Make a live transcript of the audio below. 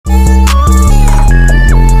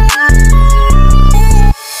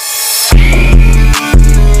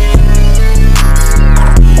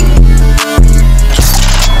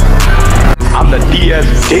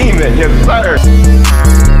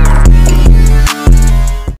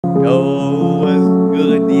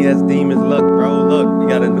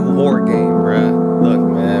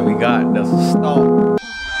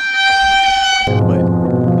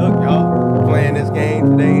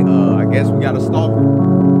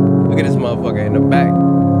Look at this motherfucker in the back.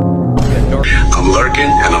 I'm lurking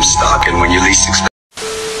and I'm stalking when you least expect.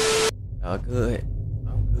 Oh, good.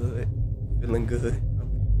 I'm good. Feeling good.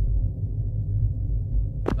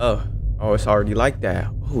 Oh, it's already like that.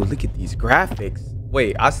 Oh, look at these graphics.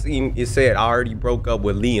 Wait, I seen it said I already broke up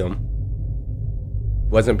with Liam.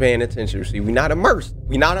 Wasn't paying attention. See, we not immersed.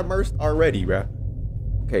 We not immersed already, bruh.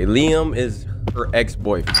 Okay, Liam is her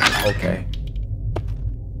ex-boyfriend. Okay.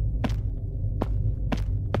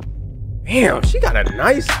 Damn, she got a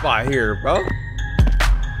nice spot here, bro. Look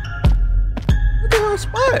at her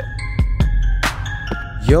spot.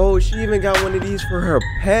 Yo, she even got one of these for her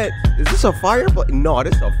pet. Is this a fireplace? No,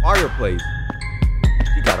 this is a fireplace.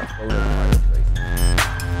 She got a floating fireplace.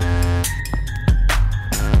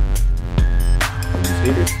 You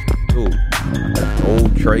see this? Dude,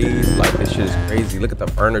 old trays. Like, this shit is crazy. Look at the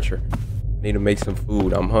furniture. Need to make some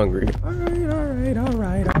food. I'm hungry. All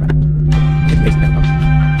right.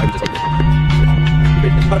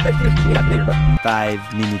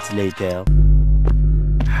 5 minutes later.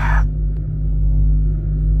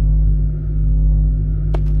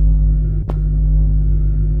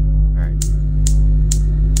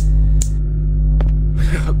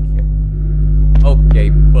 Okay,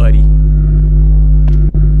 buddy.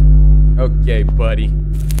 Okay, buddy.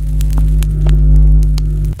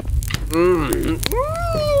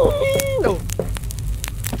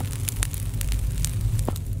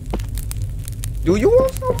 Do you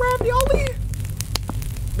want some ravioli?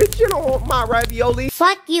 Bitch, you don't want my ravioli.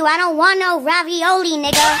 Fuck you, I don't want no ravioli,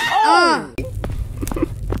 nigga. Oh.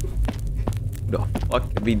 Who the fuck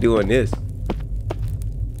could be doing this?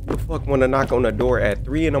 Who the fuck wanna knock on the door at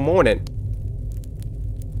 3 in the morning?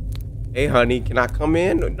 Hey, honey, can I come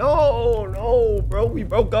in? No, bro. We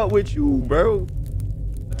broke up with you, bro.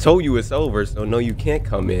 I told you it's over, so no, you can't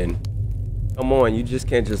come in. Come on, you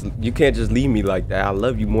can't just leave me like that. I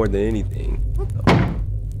love you more than anything. What the?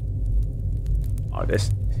 Oh,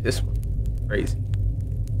 this one's crazy.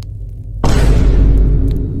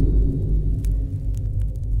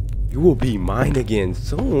 You will be mine again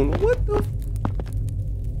soon. What the?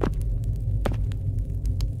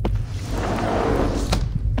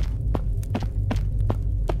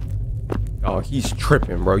 Oh, he's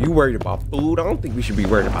tripping, bro. You worried about food? I don't think we should be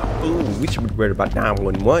worried about food. We should be worried about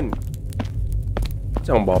 911.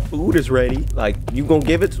 Talking about food is ready. Like, you gonna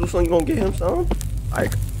give it to someone? You gonna give him some?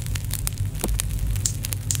 Like,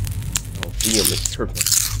 oh, Liam is tripping.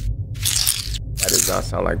 That does not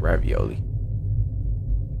sound like ravioli.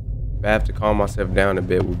 If I have to calm myself down a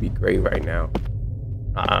bit, would be great right now.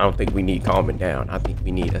 I don't think we need calming down. I think we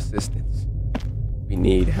need assistance. We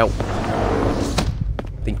need help.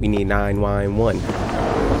 I think we need 911.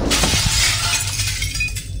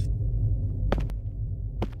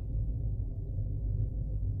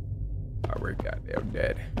 We're goddamn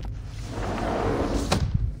dead.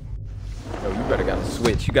 Yo, you better got a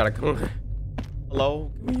switch. You gotta come. Hello?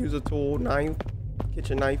 Can we use a tool, knife,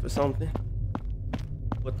 kitchen knife or something?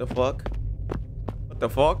 What the fuck? What the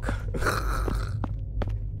fuck?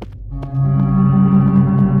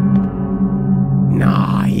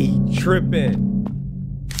 Nah, he tripping.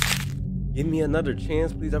 Give me another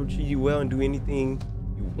chance, please. I will treat you well and do anything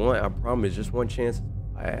you want. I promise. Just one chance.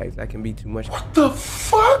 That can be too much. What the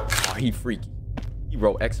fuck? Oh, he freaky. He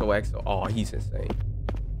wrote XOXO. Oh, he's insane.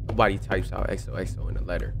 Nobody types out XOXO in a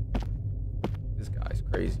letter. This guy's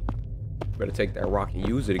crazy. You better take that rock and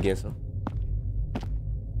use it against him.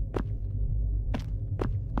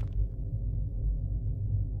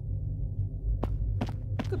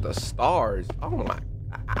 Look at the stars. Oh my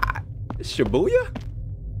God. It's Shibuya?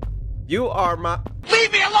 You are my...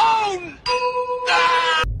 Leave me alone!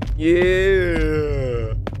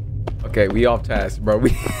 Yeah. Okay, we off task, bro.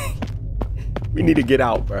 We need to get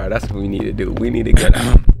out, bro. That's what we need to do. We need to get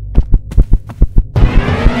out.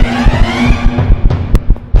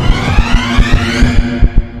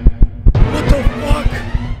 What the fuck?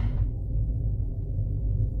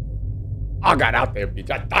 I got out there, bitch.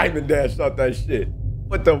 I diamond dashed out that shit.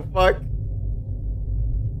 What the fuck?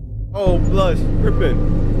 Oh, blush, tripping.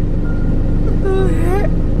 What the heck?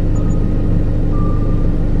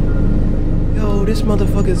 Yo, this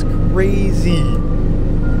motherfucker's crazy.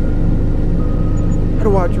 How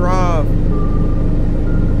do I drive?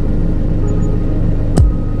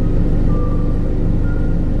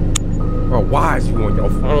 Bro, why is you on your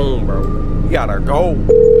phone, bro? You gotta go.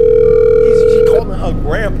 She's calling her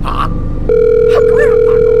grandpa. Her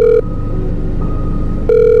grandpa.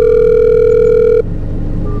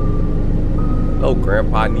 Oh,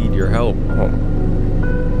 grandpa, I need your help. Oh.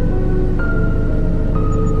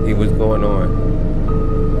 Hey, what's going on?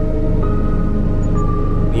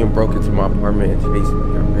 Liam broke into my apartment and chased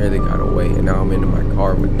me. I barely got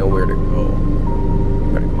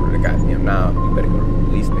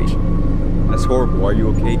bro, are you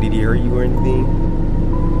okay? Did he hurt you or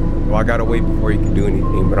anything? Well, I gotta wait before he can do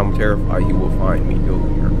anything, but I'm terrified he will find me, dude.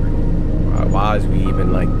 Why is we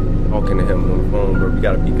even like talking to him on the phone, bro? We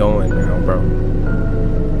gotta be going now, bro.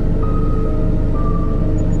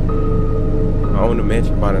 I own a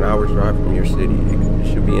mansion about an hour's drive from your city. It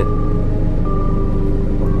should be in a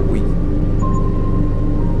week.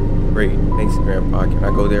 Great, thanks, Grandpa. Can I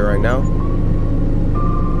go there right now?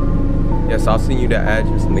 Yes, I'll send you the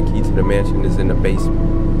address, and the key to the mansion is in the basement.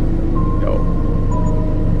 Yo,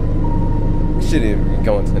 we shouldn't be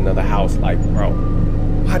going to another house, like, bro.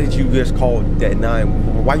 Why did you just call that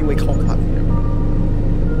 9? Why you ain't call cops yet, bro?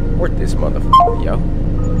 Report this motherfucker, yo.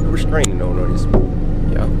 You're restraining on this,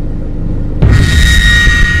 yo.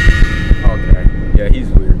 Okay, yeah, he's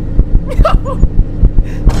weird.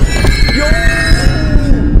 Yo!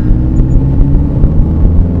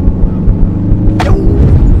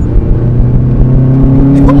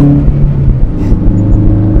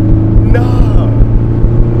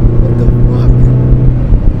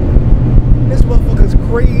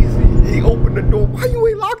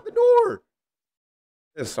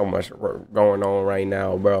 There's so much going on right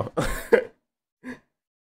now, bro. I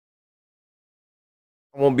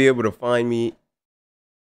won't be able to find me.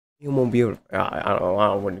 He won't be able to.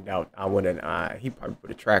 I wouldn't doubt. I wouldn't. He probably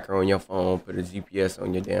put a tracker on your phone, put a GPS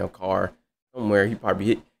on your damn car somewhere. He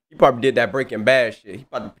probably did that Breaking Bad shit. He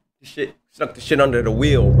probably stuck the shit under the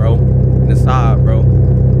wheel, bro, in the side, bro. You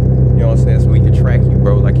know what I'm saying? So he could track you,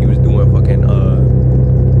 bro, like he was doing fucking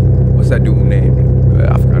what's that dude's name?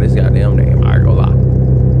 I forgot his goddamn name. I ain't gonna lie.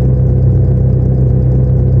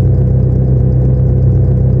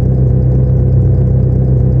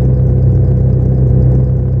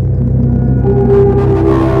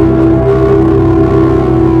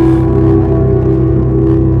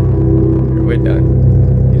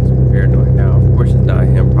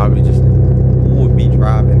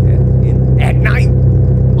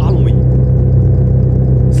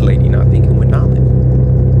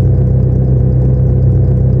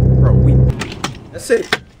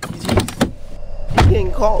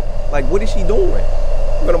 What is she doing?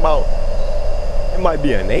 Talking about it might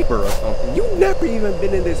be a neighbor or something. You never even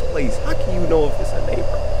been in this place. How can you know if it's a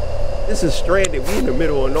neighbor? This is stranded. We in the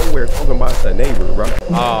middle of nowhere talking about it's a neighbor, bro.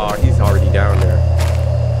 Oh, he's already down there.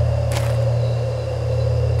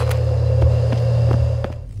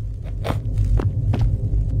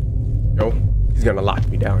 Yo, he's gonna lock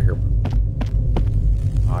me down here, bro.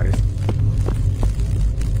 Oh, this.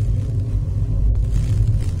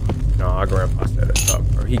 No, our grandpa set us up,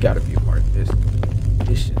 bro. He gotta be a part of this.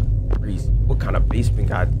 This shit is crazy. What kind of basement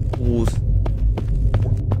got pools?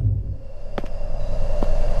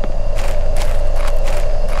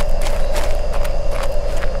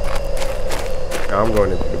 Now I'm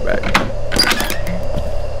going into the back.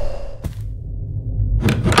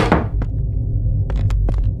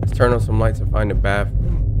 Let's turn on some lights and find the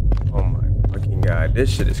bathroom. Oh my fucking god. This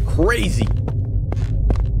shit is crazy.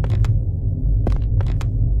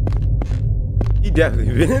 He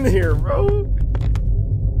definitely been in here, bro.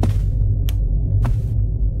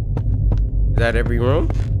 Is that every room?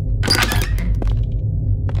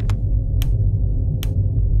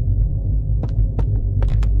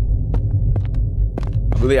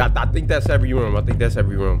 I think that's every room. I think that's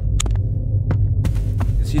every room.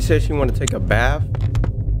 She said she want to take a bath.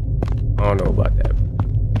 I don't know about that.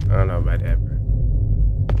 I don't know about that, bro.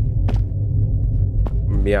 I'm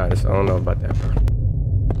gonna be honest. I don't know about that, bro.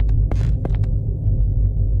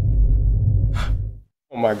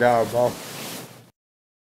 Oh my god, bro.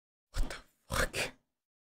 What the fuck?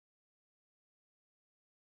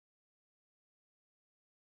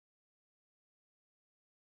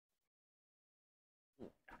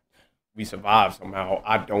 We survived somehow.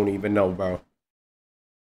 I don't even know, bro.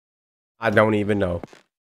 I don't even know.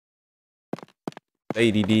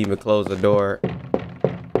 Lady didn't even close the door.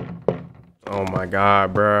 Oh my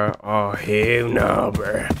god, bro. Oh hell no,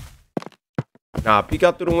 bro. Nah, peek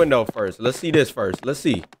out through the window first. Let's see this first. Let's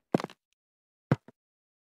see.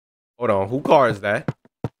 Hold on. Whose car is that?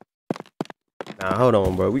 Nah, hold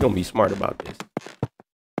on, bro. We gonna be smart about this.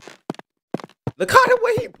 Look how the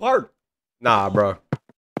way he parked. Nah, bro.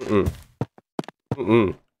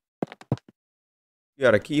 You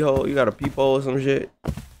got a keyhole? You got a peephole or some shit?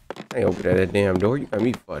 I ain't open that damn door. You got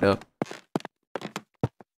me fucked up.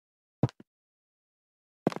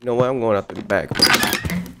 You know what? I'm going out to the back.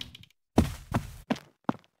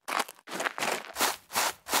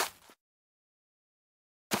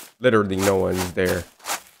 Literally no one's there.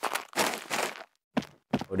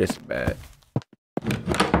 Oh, this is bad.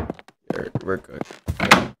 We're good.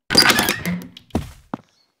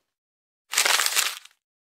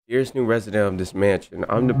 Dearest new resident of this mansion,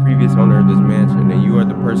 I'm the previous owner of this mansion, and you are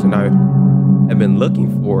the person I have been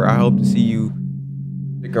looking for. I hope to see you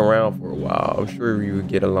stick around for a while. I'm sure you would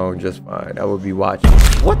get along just fine. I will be watching.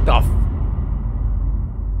 What the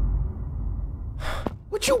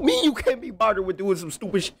What you mean you can't be bothered with doing some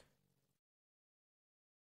stupid shit?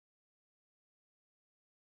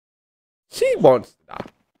 She wants to die.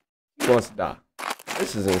 She wants to die.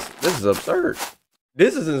 This is absurd.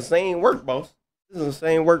 This is insane work, boss. This is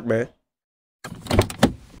insane work, man.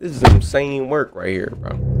 This is insane work right here,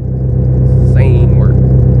 bro. Insane work.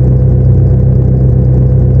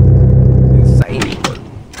 Insane work.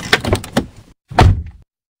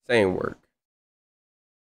 Insane work.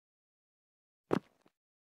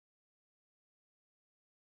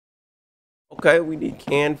 Okay, we need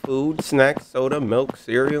canned food, snacks, soda, milk,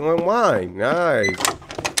 cereal, and wine. Nice.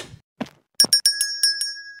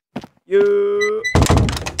 You.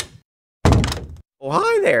 Oh,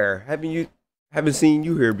 hi there. Haven't seen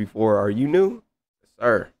you here before. Are you new? Yes,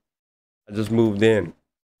 sir. I just moved in.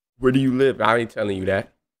 Where do you live? I ain't telling you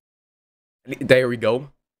that. There we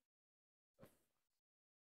go.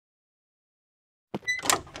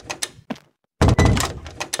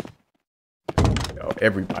 Yo,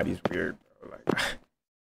 everybody's weird, bro. Like,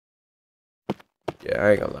 yeah,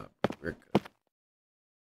 I ain't gonna lie. We're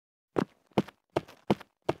good.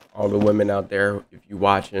 All the women out there, if you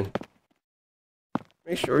watching,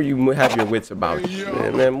 make sure you have your wits about you.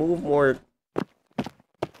 Man, move more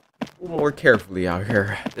carefully out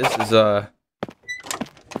here. This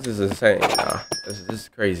is insane. Nah, this is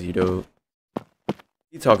crazy, dude.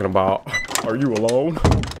 You talking about? Are you alone?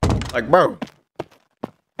 Like, bro,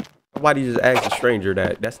 nobody just asks a stranger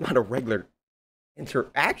that. That's not a regular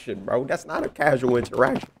interaction, bro. That's not a casual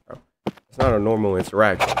interaction, bro. It's not a normal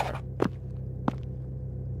interaction, bro.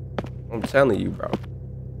 I'm telling you, bro.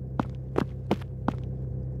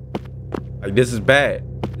 Like, this is bad.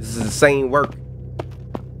 This is insane work.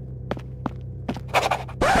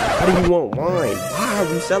 Why do you want wine? Why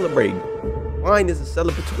are we celebrating? Wine is a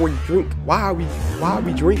celebratory drink. Why are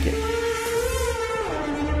we drinking?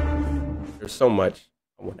 There's so much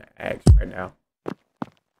I want to ask right now.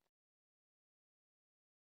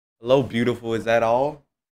 Hello, beautiful. Is that all?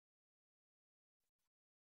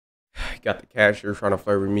 You got the cashier trying to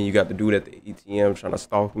flirt with me. You got the dude at the ATM trying to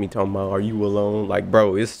stalk me, talking about, are you alone? Like,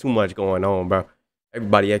 bro, it's too much going on, bro.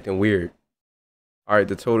 Everybody acting weird. All right,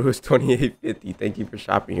 the total is $28.50. Thank you for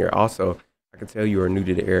shopping here. Also, I can tell you are new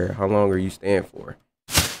to the area. How long are you staying for?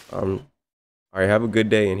 All right, have a good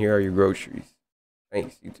day, and here are your groceries.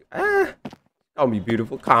 Thanks, you too. Call me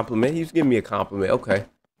beautiful. Compliment. He was giving me a compliment. Okay.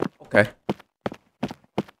 Okay.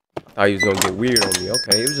 I thought he was gonna get weird on me.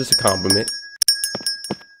 Okay, it was just a compliment.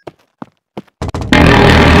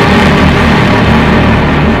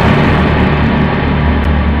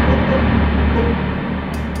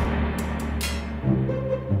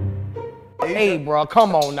 Hey, bro,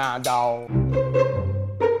 come on now, dog.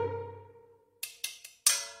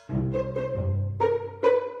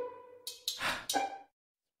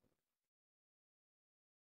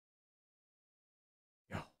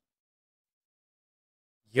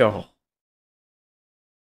 Yo.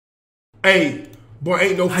 Hey, boy,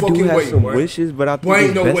 ain't no I fucking do have way, some boy. wishes, but I think Boy, ain't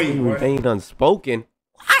it's no best way, to boy. remain unspoken.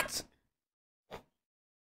 What?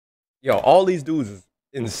 Yo, all these dudes is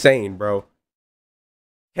insane, bro.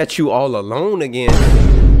 Catch you all alone again.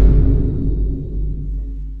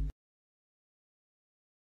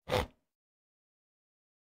 What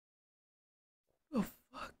the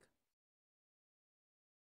fuck?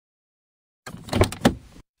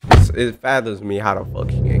 It fathoms me how the fuck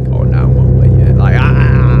she ain't called 911 yet. Like,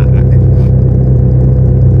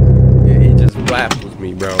 it just baffles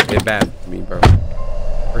me, bro. It baffles me, bro.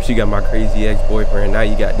 First you got my crazy ex-boyfriend, now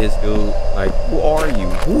you got this dude. Like, who are you?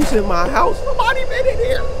 Who's in my house? Nobody been in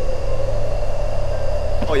here.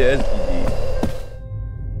 Oh yeah, it's GG.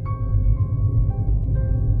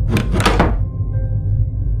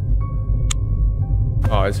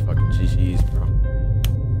 Oh, it's fucking GG's, bro.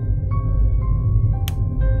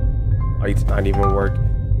 Light's not even working.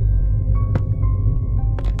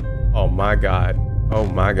 Oh my god. Oh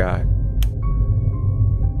my god.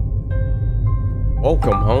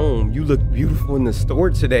 Welcome home. You look beautiful in the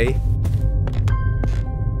store today.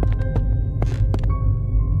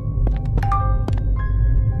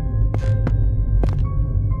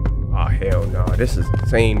 Oh hell no. This is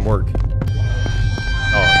insane work.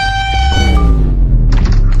 Oh.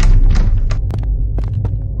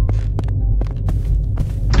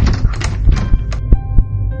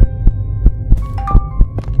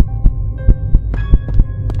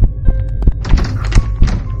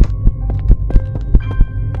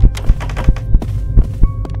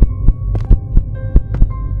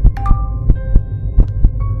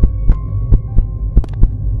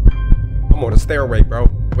 stairway, bro.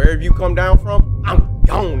 Wherever you come down from, I'm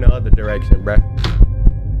going the other direction, bruh.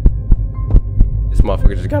 This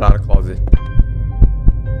motherfucker just got out of the closet.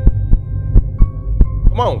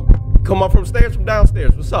 Come on. Come up from stairs, from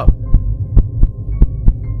downstairs. What's up?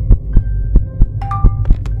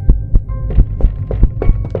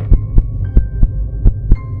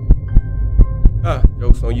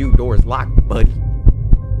 Joke's on you. Door is locked, buddy.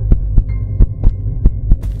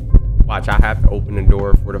 Watch, I have to open the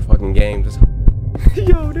door for the fucking game. Just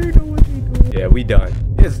yo, they know what they doing. Yeah, we done.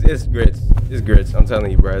 It's grits. It's grits. I'm telling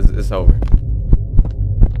you, bro. It's over.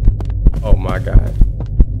 Oh my god.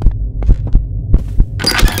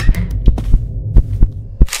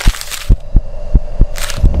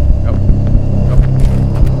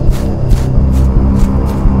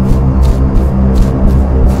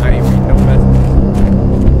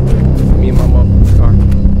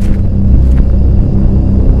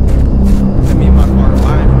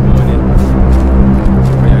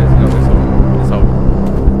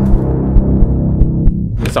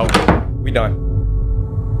 So, we done.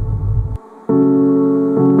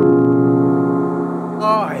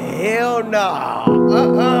 Oh, hell no.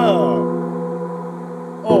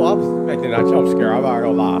 Oh, I'm expecting that jump scare. I'm not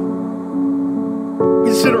gonna lie.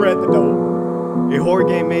 We should have read the note. A horror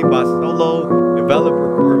game made by solo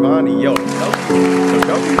developer Corvani. Yo,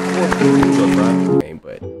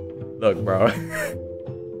 but look, bro.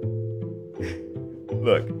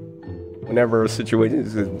 Look. Whenever a situation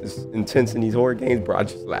is intense in these horror games, bro, I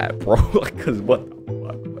just laugh, bro. Cause what the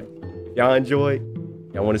fuck? Like, y'all enjoy?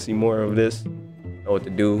 Y'all want to see more of this? Know what to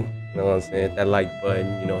do? You know what I'm saying? Hit that like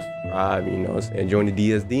button, you know, subscribe, you know what I'm saying? Join the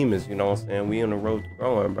DS Demons, you know what I'm saying? We on the road to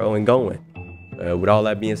growing, bro, and going. With all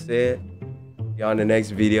that being said, y'all in the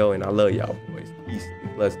next video, and I love y'all boys. Peace,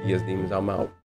 plus DS Demons, I'm out.